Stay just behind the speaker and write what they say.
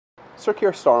Sir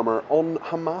Keir Starmer, on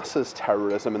Hamas's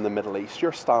terrorism in the Middle East,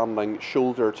 you're standing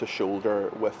shoulder to shoulder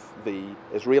with the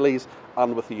Israelis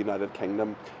and with the United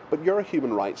Kingdom, but you're a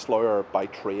human rights lawyer by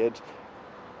trade.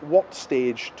 What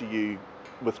stage do you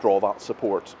withdraw that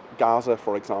support? Gaza,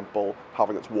 for example,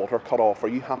 having its water cut off, are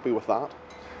you happy with that?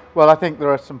 Well, I think there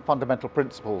are some fundamental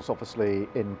principles obviously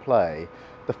in play.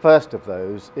 The first of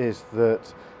those is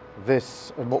that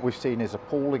this, and what we've seen, is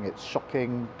appalling. It's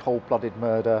shocking, cold-blooded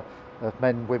murder of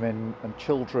men, women and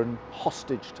children,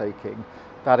 hostage taking.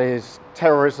 That is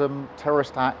terrorism,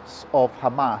 terrorist acts of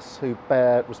Hamas who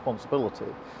bear responsibility.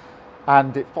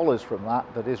 And it follows from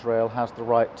that Israel has the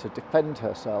right to defend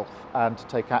herself and to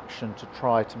take action to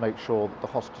try to make sure that the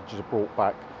hostages are brought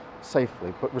back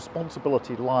safely. But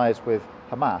responsibility lies with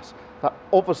Hamas. That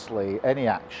obviously any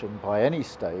action by any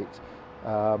state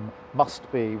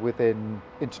must be within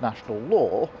international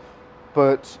law,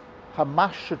 but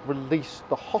Hamas should release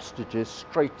the hostages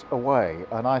straight away.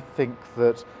 And I think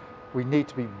that we need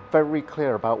to be very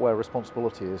clear about where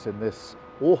responsibility is in this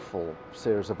awful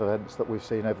series of events that we've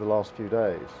seen over the last few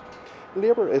days.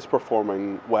 Labour is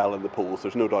performing well in the polls,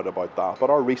 there's no doubt about that, but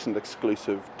our recent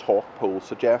exclusive Talk poll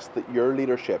suggests that your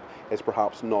leadership is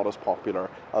perhaps not as popular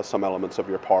as some elements of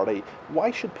your party.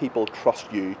 Why should people trust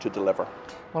you to deliver?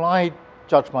 Well, I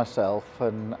judge myself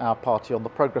and our party on the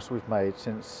progress we've made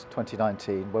since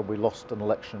 2019, when we lost an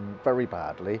election very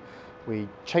badly. We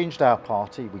changed our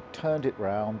party, we turned it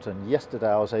round, and yesterday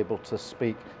I was able to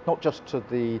speak not just to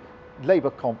the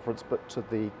Labour conference but to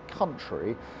the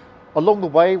country. Along the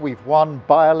way we've won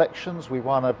by-elections. We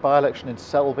won a by-election in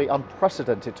Selby,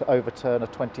 unprecedented to overturn a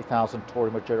 20,000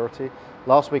 Tory majority.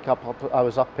 Last week I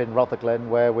was up in Rutherglen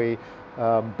where we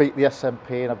beat the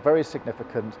SNP in a very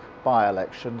significant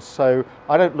by-election. So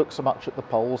I don't look so much at the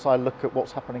polls, I look at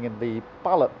what's happening in the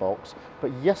ballot box.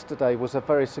 But yesterday was a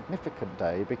very significant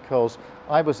day because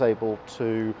I was able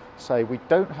to say we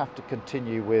don't have to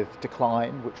continue with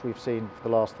decline, which we've seen for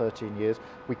the last 13 years.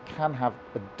 We can have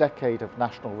a decade of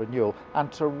national renewal and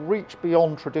to reach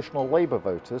beyond traditional Labour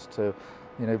voters to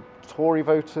Tory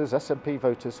voters, SNP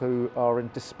voters who are in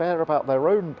despair about their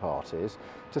own parties,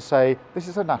 to say this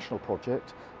is a national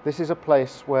project, this is a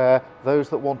place where those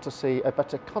that want to see a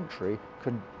better country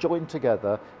can join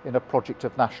together in a project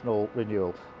of national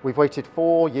renewal. We've waited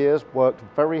 4 years, worked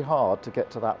very hard to get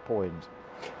to that point.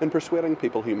 In persuading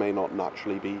people who may not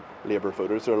naturally be Labour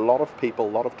voters, there are a lot of people,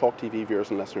 a lot of TalkTV viewers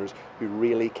and listeners who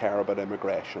really care about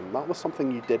immigration. That was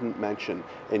something you didn't mention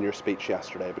in your speech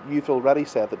yesterday, but you've already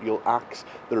said that you'll axe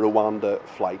the Rwanda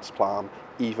flights plan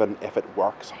even if it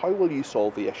works. How will you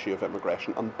solve the issue of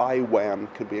immigration, and by when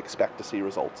could we expect to see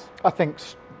results? I think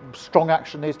strong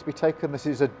action needs to be taken. This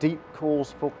is a deep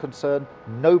cause for concern.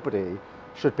 Nobody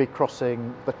should be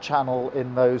crossing the channel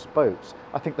in those boats.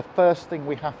 I think the first thing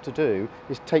we have to do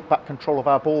is take back control of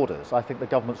our borders. I think the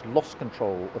government's lost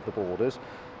control of the borders.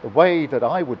 The way that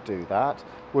I would do that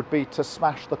would be to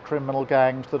smash the criminal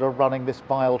gangs that are running this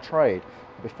vile trade.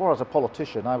 Before I was a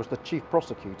politician, I was the chief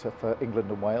prosecutor for England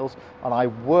and Wales, and I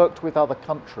worked with other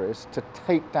countries to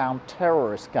take down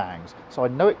terrorist gangs. So I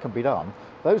know it can be done.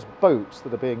 Those boats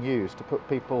that are being used to put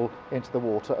people into the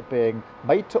water are being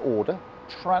made to order,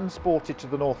 transported to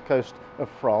the north coast of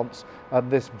France, and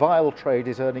this vile trade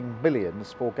is earning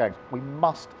millions for gangs. We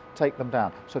must take them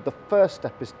down. So the first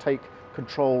step is take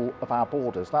control of our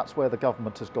borders. That's where the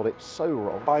government has got it so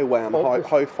wrong. By when?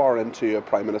 How far into a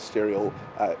prime ministerial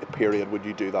period would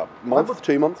you do that? Month,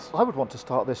 2 months? I would want to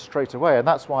start this straight away, and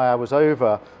that's why I was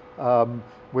over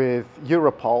with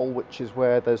Europol, which is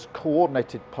where there's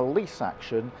coordinated police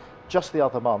action, just the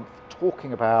other month,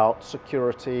 talking about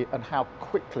security and how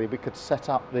quickly we could set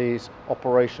up these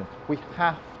operations. We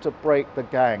have to break the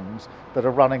gangs that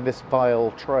are running this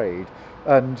vile trade.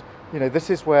 And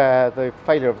this is where the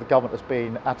failure of the government has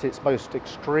been at its most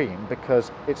extreme,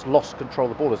 because it's lost control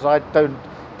of the borders. I don't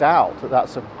doubt that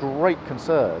that's of great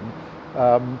concern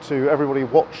to everybody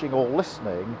watching or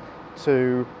listening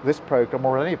to this programme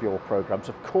or any of your programmes.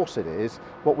 Of course it is.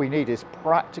 What we need is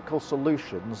practical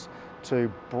solutions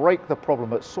to break the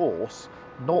problem at source,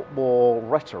 not more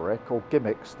rhetoric or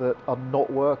gimmicks that are not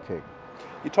working.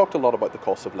 You talked a lot about the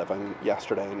cost of living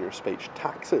yesterday in your speech.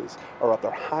 Taxes are at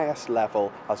their highest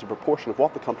level as a proportion of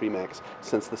what the country makes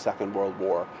since the Second World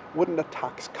War. Wouldn't a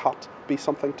tax cut be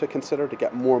something to consider to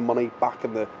get more money back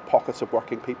in the pockets of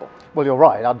working people? Well, you're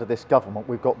right. Under this government,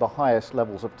 we've got the highest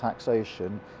levels of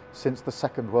taxation since the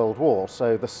Second World War.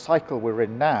 So the cycle we're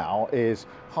in now is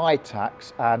high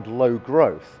tax and low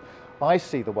growth. I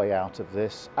see the way out of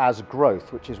this as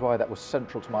growth, which is why that was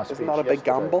central to my speech. Isn't that a big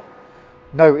gamble?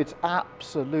 No, it's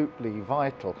absolutely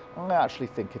vital. I actually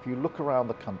think if you look around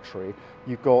the country,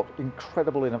 you've got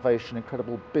incredible innovation,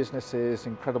 incredible businesses,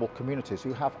 incredible communities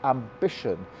who have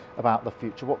ambition about the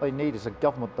future. What they need is a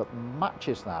government that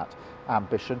matches that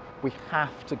ambition. We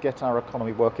have to get our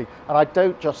economy working. And I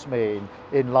don't just mean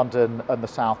in London and the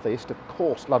South East. Of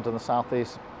course, London and the South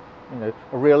East, a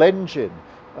real engine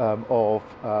of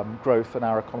growth in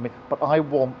our economy. But I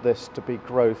want this to be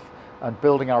growth and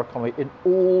building our economy in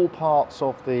all parts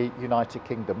of the United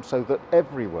Kingdom so that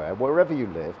everywhere, wherever you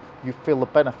live, you feel the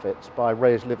benefits by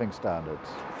raised living standards.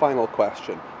 Final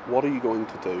question, what are you going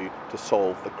to do to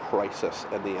solve the crisis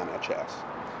in the NHS?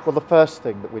 Well, the first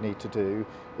thing that we need to do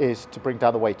is to bring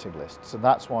down the waiting lists, and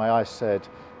that's why I said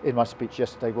in my speech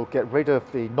yesterday we'll get rid of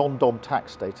the non-dom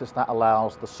tax status that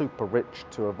allows the super rich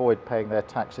to avoid paying their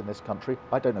tax in this country.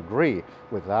 I don't agree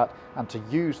with that, and to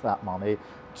use that money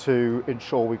to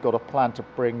ensure we've got a plan to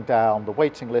bring down the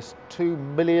waiting list, 2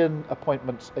 million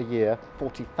appointments a year,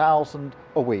 40,000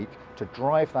 a week, to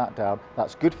drive that down.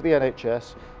 That's good for the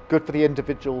NHS, good for the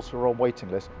individuals who are on waiting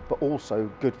lists, but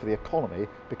also good for the economy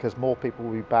because more people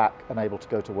will be back and able to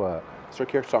go to work. Sir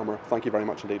Keir Starmer, thank you very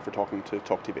much indeed for talking to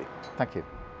TalkTV. Thank you.